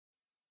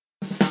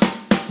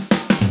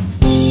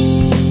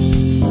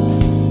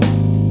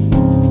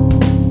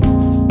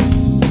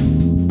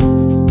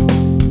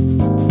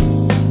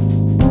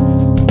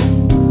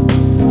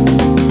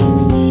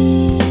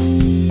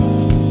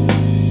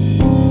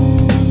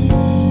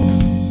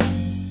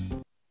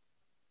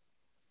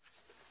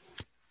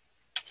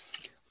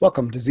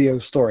Welcome to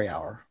Zio's Story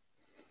Hour.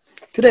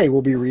 Today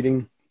we'll be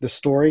reading The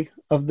Story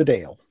of the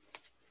Dale.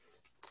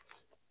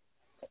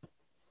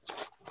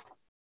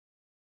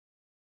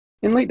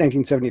 In late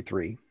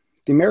 1973,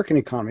 the American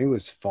economy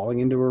was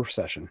falling into a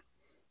recession.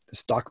 The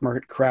stock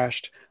market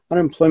crashed,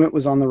 unemployment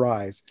was on the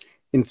rise,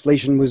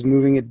 inflation was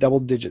moving at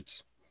double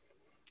digits.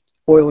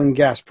 Oil and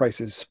gas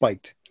prices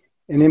spiked,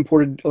 and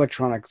imported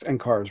electronics and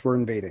cars were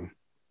invading.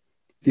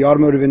 The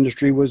automotive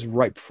industry was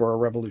ripe for a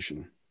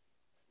revolution.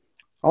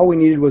 All we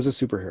needed was a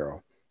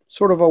superhero,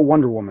 sort of a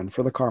Wonder Woman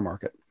for the car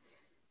market.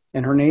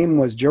 And her name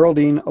was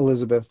Geraldine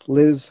Elizabeth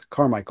Liz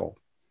Carmichael.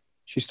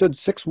 She stood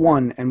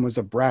 6'1" and was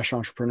a brash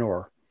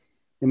entrepreneur.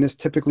 In this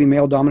typically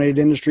male-dominated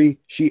industry,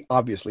 she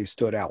obviously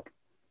stood out.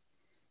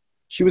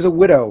 She was a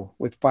widow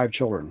with 5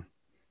 children.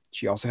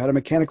 She also had a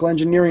mechanical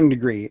engineering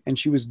degree, and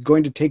she was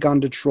going to take on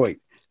Detroit,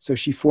 so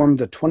she formed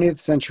the 20th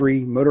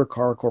Century Motor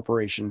Car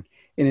Corporation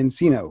in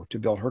Encino to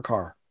build her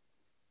car.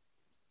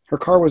 Her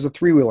car was a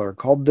three-wheeler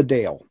called the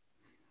Dale.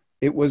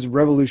 It was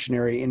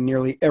revolutionary in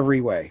nearly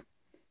every way.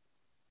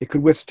 It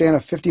could withstand a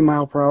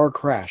 50-mile-per-hour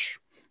crash.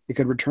 It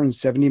could return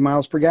 70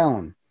 miles per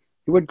gallon.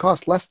 It would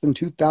cost less than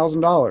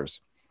 $2,000.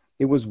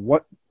 It was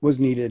what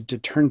was needed to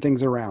turn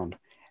things around,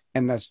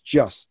 and that's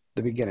just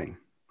the beginning.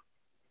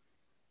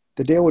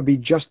 The Dale would be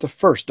just the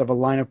first of a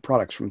line of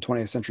products from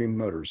 20th Century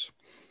Motors.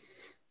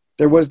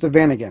 There was the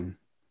Vanagon,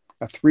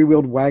 a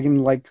three-wheeled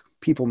wagon-like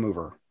people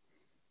mover,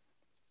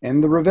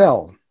 and the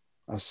Revell,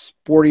 a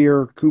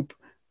sportier coupe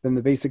than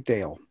the basic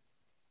Dale.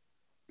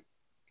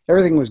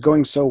 Everything was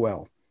going so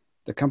well.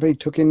 The company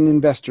took in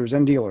investors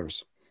and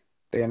dealers.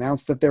 They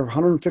announced that their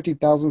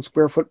 150,000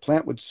 square foot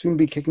plant would soon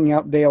be kicking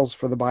out Dales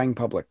for the buying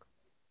public.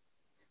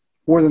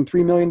 More than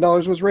 $3 million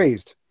was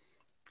raised.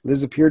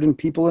 Liz appeared in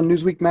People and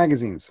Newsweek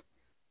magazines.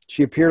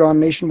 She appeared on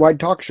nationwide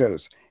talk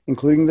shows,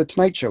 including The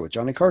Tonight Show with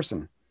Johnny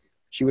Carson.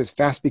 She was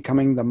fast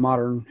becoming the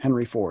modern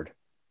Henry Ford.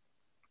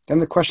 Then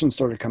the questions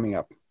started coming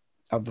up.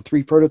 Of the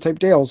 3 prototype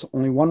Dales,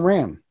 only one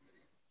ran.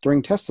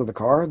 During tests of the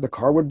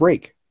car would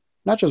break.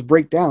 Not just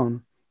break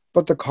down,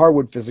 but the car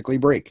would physically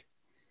break.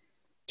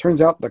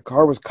 Turns out the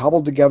car was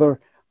cobbled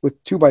together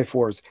with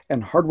 2x4s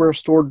and hardware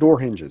store door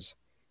hinges.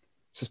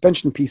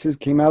 Suspension pieces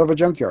came out of a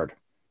junkyard.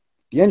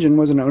 The engine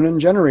was an Onan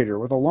generator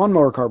with a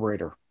lawnmower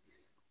carburetor.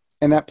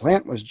 And that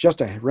plant was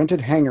just a rented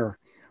hangar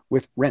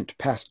with rent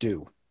past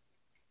due.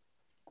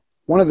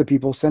 One of the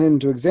people sent in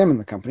to examine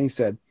the company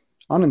said,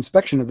 on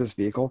inspection of this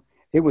vehicle,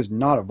 it was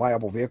not a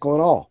viable vehicle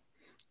at all.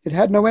 It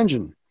had no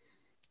engine.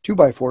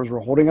 2x4s were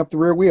holding up the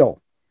rear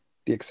wheel.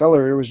 The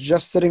accelerator was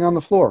just sitting on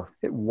the floor.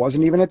 It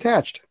wasn't even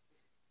attached.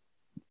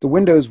 The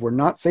windows were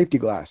not safety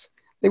glass.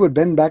 They would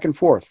bend back and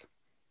forth.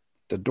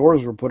 The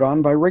doors were put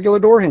on by regular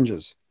door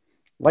hinges,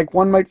 like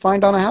one might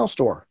find on a house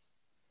door.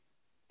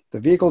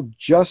 The vehicle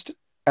just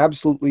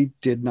absolutely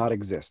did not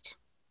exist.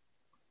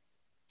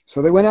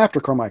 So they went after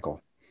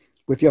Carmichael.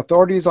 With the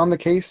authorities on the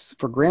case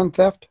for grand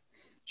theft,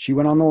 she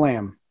went on the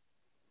lam.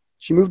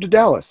 She moved to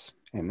Dallas,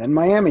 and then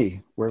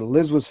Miami, where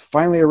Liz was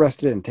finally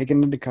arrested and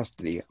taken into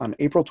custody on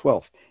April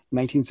 12,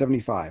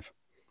 1975.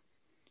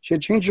 She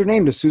had changed her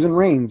name to Susan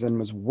Raines and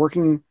was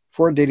working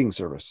for a dating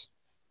service.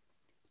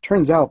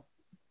 Turns out,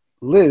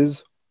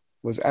 Liz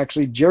was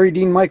actually Jerry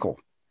Dean Michael.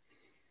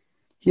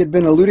 He had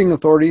been eluding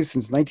authorities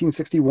since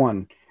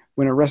 1961,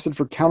 when arrested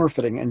for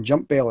counterfeiting and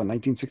jump bail in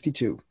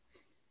 1962.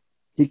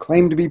 He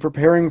claimed to be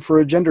preparing for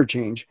a gender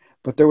change,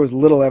 but there was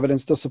little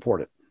evidence to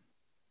support it.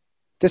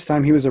 This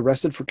time he was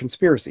arrested for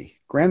conspiracy,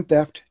 grand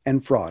theft,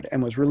 and fraud,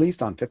 and was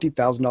released on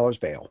 $50,000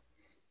 bail.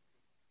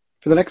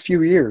 For the next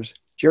few years,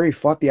 Jerry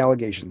fought the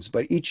allegations,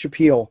 but each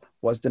appeal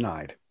was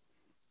denied.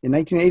 In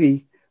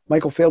 1980,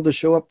 Michael failed to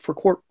show up for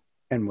court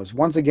and was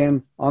once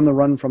again on the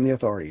run from the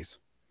authorities.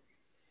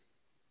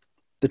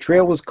 The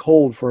trail was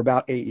cold for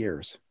about 8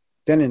 years.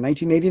 Then in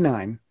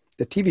 1989,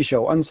 the TV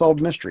show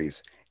Unsolved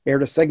Mysteries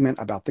aired a segment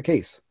about the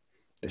case.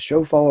 The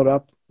show followed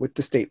up with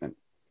the statement.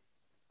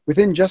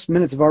 Within just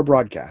minutes of our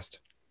broadcast,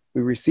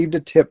 we received a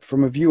tip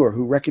from a viewer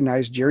who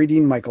recognized Jerry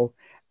Dean Michael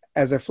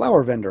as a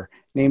flower vendor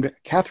named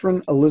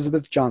Catherine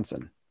Elizabeth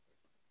Johnson.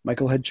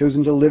 Michael had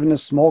chosen to live in a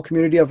small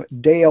community of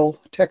Dale,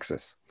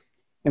 Texas,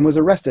 and was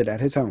arrested at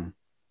his home.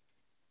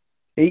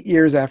 8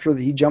 years after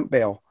he jumped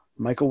bail,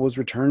 Michael was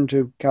returned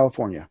to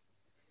California.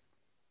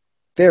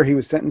 There he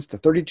was sentenced to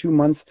 32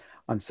 months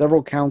on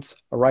several counts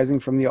arising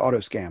from the auto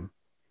scam.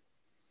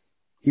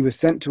 He was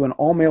sent to an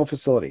all-male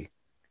facility.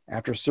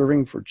 After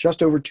serving for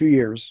just over 2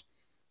 years,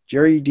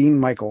 Jerry Dean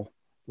Michael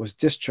was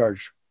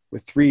discharged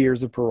with 3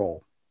 years of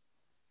parole.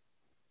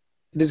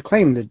 It is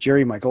claimed that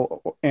Jerry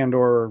Michael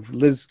or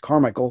Liz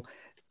Carmichael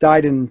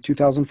died in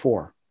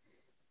 2004.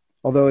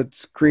 Although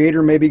its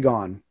creator may be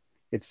gone,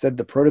 it's said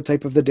the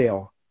prototype of the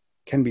Dale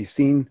can be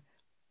seen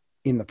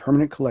in the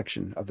permanent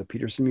collection of the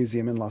Peterson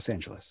Museum in Los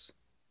Angeles.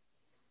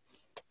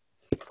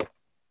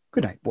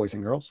 Good night, boys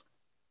and girls.